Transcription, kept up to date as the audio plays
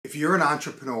If you're an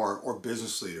entrepreneur or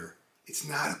business leader, it's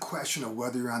not a question of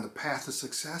whether you're on the path to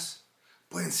success,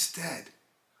 but instead,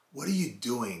 what are you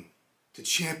doing to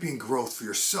champion growth for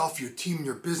yourself, your team, and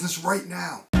your business right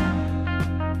now?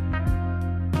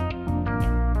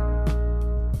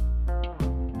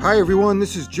 Hi everyone,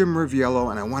 this is Jim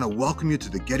Riviello, and I want to welcome you to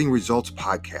the Getting Results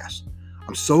podcast.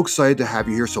 I'm so excited to have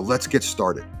you here, so let's get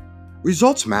started.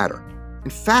 Results matter.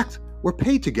 In fact, we're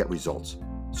paid to get results.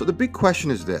 So the big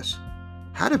question is this: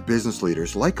 how do business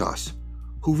leaders like us,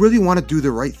 who really want to do the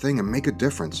right thing and make a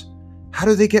difference, how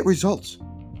do they get results?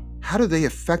 How do they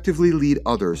effectively lead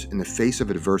others in the face of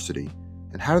adversity?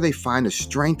 And how do they find the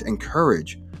strength and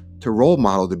courage to role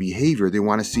model the behavior they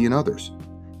want to see in others?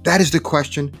 That is the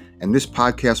question, and this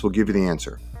podcast will give you the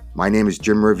answer. My name is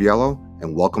Jim Riviello,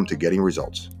 and welcome to Getting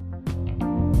Results.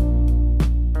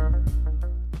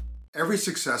 Every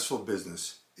successful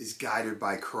business is guided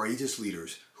by courageous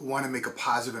leaders who want to make a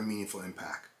positive and meaningful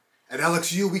impact. At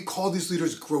LXU, we call these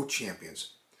leaders growth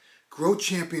champions. Growth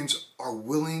champions are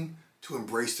willing to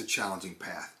embrace the challenging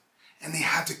path, and they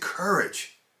have the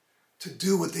courage to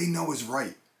do what they know is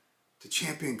right, to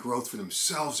champion growth for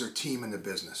themselves, their team, and the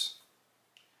business.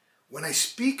 When I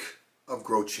speak of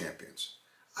growth champions,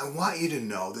 I want you to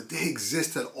know that they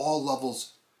exist at all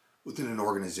levels within an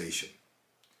organization.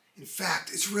 In fact,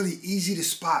 it's really easy to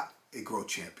spot a growth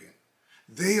champion.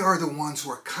 They are the ones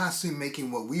who are constantly making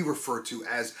what we refer to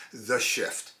as the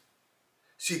shift.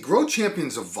 See, growth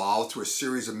champions evolve through a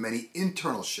series of many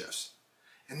internal shifts,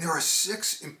 and there are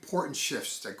 6 important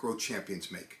shifts that growth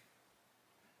champions make.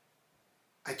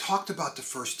 I talked about the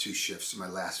first 2 shifts in my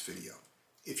last video.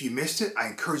 If you missed it, I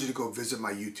encourage you to go visit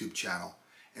my YouTube channel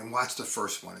and watch the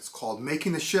first one. It's called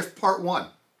Making the Shift Part 1.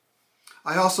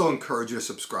 I also encourage you to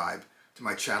subscribe to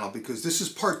my channel because this is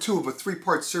part 2 of a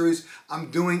 3-part series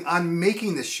I'm doing on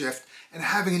making this shift and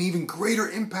having an even greater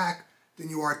impact than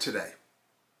you are today.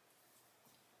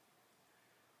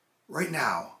 Right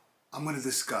now, I'm going to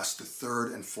discuss the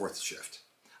 3rd and 4th shift.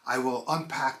 I will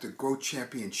unpack the growth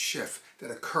champion shift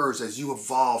that occurs as you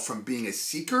evolve from being a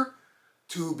seeker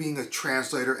to being a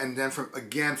translator, and then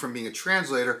from being a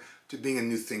translator to being a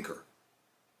new thinker.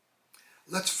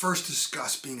 Let's first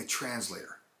discuss being a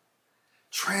translator.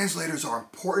 Translators are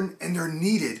important and they're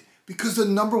needed because the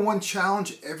number one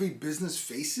challenge every business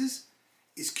faces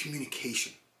is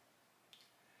communication.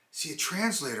 See, a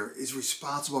translator is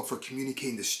responsible for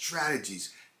communicating the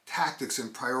strategies, tactics,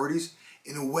 and priorities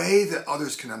in a way that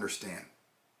others can understand.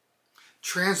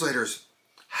 Translators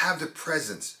have the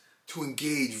presence to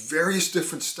engage various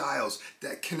different styles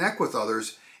that connect with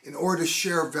others in order to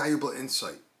share valuable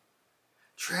insight.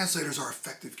 Translators are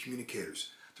effective communicators.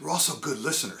 They're also good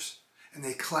listeners, and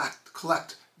they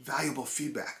collect valuable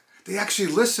feedback. They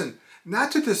actually listen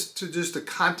not to just the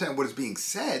content of what is being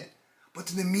said, but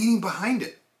to the meaning behind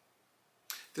it.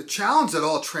 The challenge that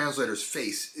all translators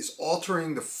face is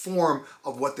altering the form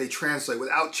of what they translate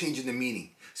without changing the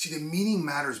meaning. See, the meaning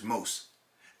matters most.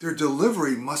 Their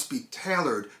delivery must be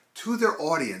tailored to their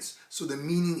audience so the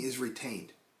meaning is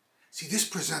retained. See, this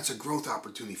presents a growth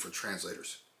opportunity for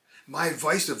translators. My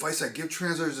advice, the advice I give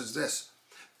translators is this: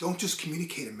 don't just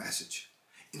communicate a message.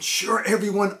 Ensure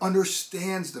everyone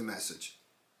understands the message.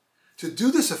 To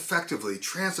do this effectively,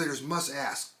 translators must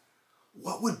ask,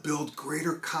 what would build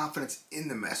greater confidence in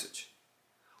the message?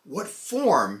 What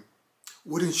form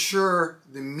would ensure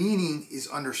the meaning is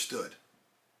understood?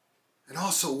 And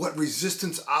also, what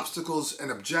resistance, obstacles, and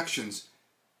objections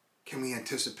can we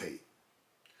anticipate?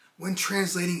 When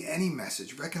translating any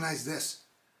message, recognize this: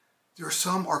 there are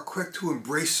some are quick to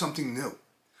embrace something new.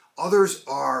 Others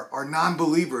are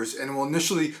non-believers and will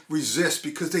initially resist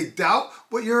because they doubt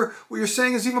what you're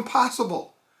saying is even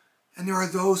possible. And there are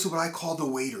those who what I call the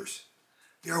waiters.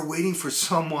 They are waiting for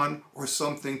someone or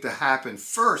something to happen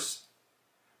first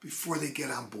before they get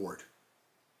on board.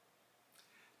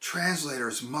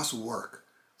 Translators must work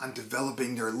on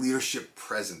developing their leadership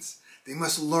presence. They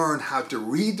must learn how to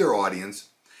read their audience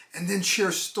and then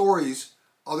share stories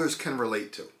others can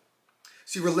relate to.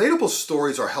 See, relatable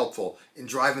stories are helpful in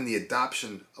driving the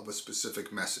adoption of a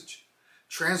specific message.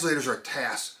 Translators are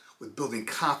tasked with building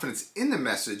confidence in the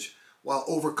message while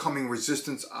overcoming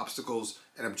resistance, obstacles,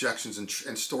 and objections,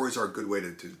 and stories are a good way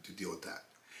to deal with that.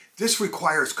 This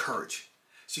requires courage.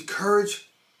 See, courage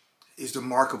is the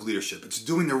mark of leadership. It's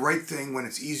doing the right thing when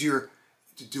it's easier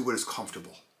to do what is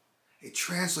comfortable. A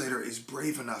translator is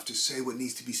brave enough to say what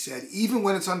needs to be said, even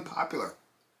when it's unpopular.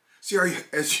 See,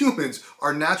 as humans,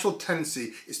 our natural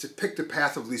tendency is to pick the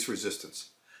path of least resistance.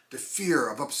 The fear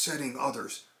of upsetting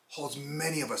others holds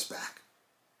many of us back.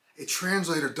 A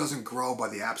translator doesn't grow by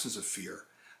the absence of fear,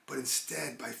 but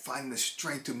instead by finding the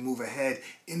strength to move ahead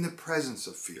in the presence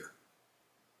of fear.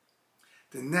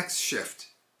 The next shift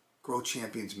Grow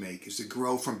Champions make is to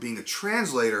grow from being a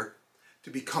translator to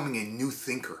becoming a new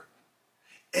thinker.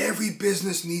 Every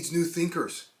business needs new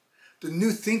thinkers. The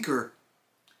new thinker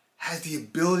has the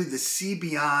ability to see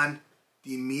beyond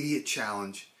the immediate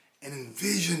challenge and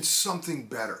envision something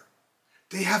better.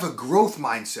 They have a growth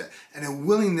mindset and a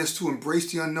willingness to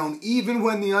embrace the unknown, even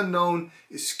when the unknown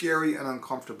is scary and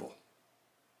uncomfortable.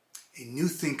 A new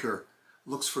thinker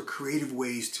looks for creative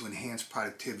ways to enhance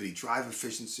productivity, drive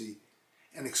efficiency,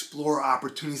 and explore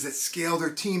opportunities that scale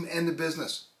their team and the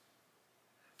business.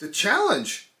 The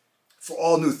challenge for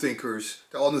all new thinkers,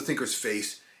 that all new thinkers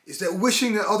face, is that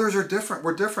wishing that others are different.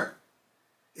 We're different.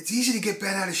 It's easy to get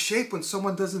bent out of shape when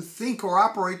someone doesn't think or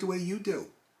operate the way you do.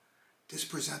 This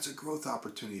presents a growth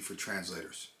opportunity for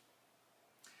translators.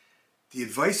 The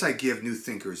advice I give new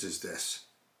thinkers is this: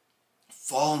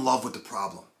 fall in love with the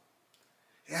problem.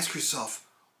 Ask yourself,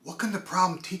 what can the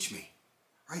problem teach me?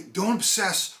 Right? Don't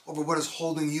obsess over what is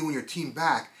holding you and your team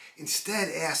back. Instead,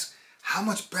 ask, how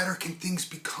much better can things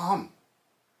become?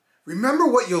 Remember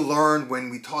what you learned when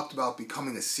we talked about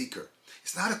becoming a seeker.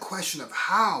 It's not a question of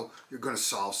how you're going to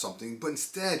solve something, but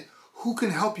instead, who can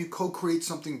help you co-create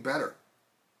something better?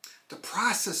 The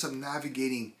process of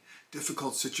navigating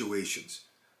difficult situations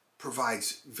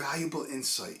provides valuable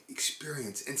insight,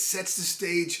 experience, and sets the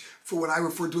stage for what I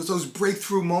refer to as those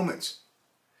breakthrough moments.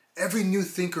 Every new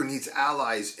thinker needs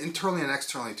allies internally and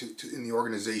externally in the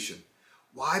organization.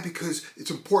 Why? Because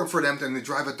it's important for them to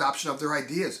drive adoption of their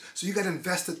ideas. So you got to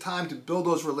invest the time to build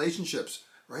those relationships,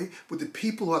 right, with the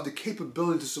people who have the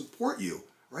capability to support you,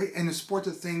 right, and to support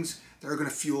the things that are going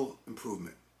to fuel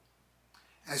improvement.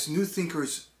 As new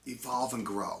thinkers evolve and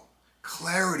grow,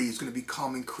 clarity is going to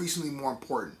become increasingly more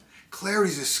important.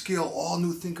 Clarity is a skill all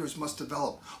new thinkers must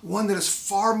develop, one that is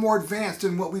far more advanced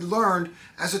than what we learned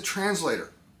as a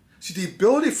translator. See, the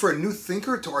ability for a new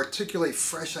thinker to articulate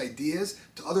fresh ideas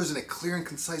to others in a clear and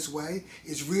concise way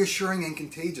is reassuring and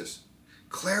contagious.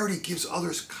 Clarity gives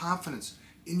others confidence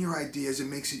in your ideas and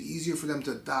makes it easier for them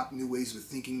to adopt new ways of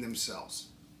thinking themselves.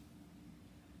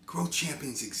 Growth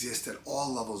champions exist at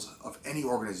all levels of any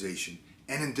organization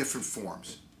and in different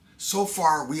forms. So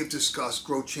far, we have discussed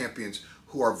growth champions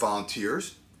who are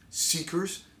volunteers,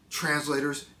 seekers,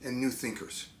 translators, and new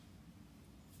thinkers.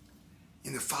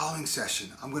 In the following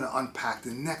session, I'm going to unpack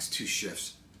the next two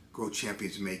shifts growth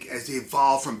champions make as they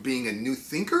evolve from being a new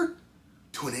thinker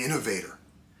to an innovator,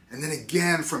 and then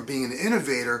again from being an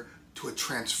innovator to a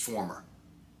transformer.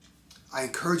 I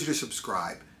encourage you to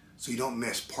subscribe so you don't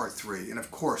miss part 3. And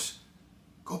of course,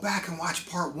 go back and watch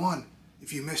part 1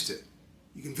 if you missed it.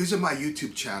 You can visit my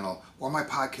YouTube channel or my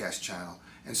podcast channel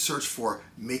and search for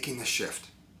Making the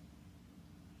Shift.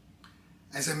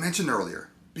 As I mentioned earlier,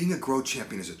 being a growth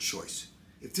champion is a choice.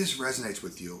 If this resonates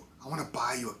with you, I want to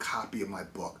buy you a copy of my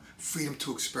book, Freedom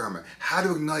to Experiment: How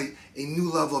to Ignite a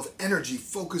New Level of Energy,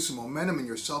 Focus, and Momentum in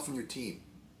Yourself and Your Team.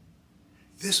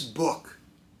 This book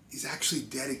is actually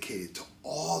dedicated to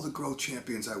all the growth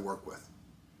champions I work with.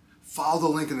 Follow the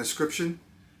link in the description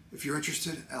if you're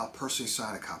interested, and I'll personally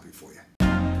sign a copy for you.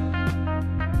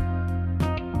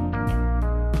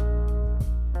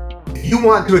 If you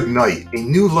want to ignite a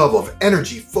new level of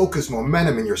energy, focus,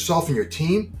 momentum in yourself and your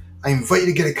team, I invite you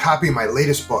to get a copy of my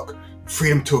latest book,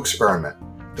 Freedom to Experiment.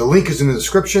 The link is in the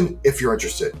description if you're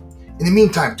interested. In the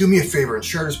meantime, do me a favor and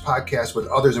share this podcast with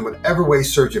others in whatever way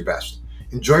serves you best.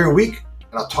 Enjoy your week,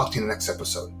 and I'll talk to you in the next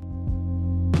episode.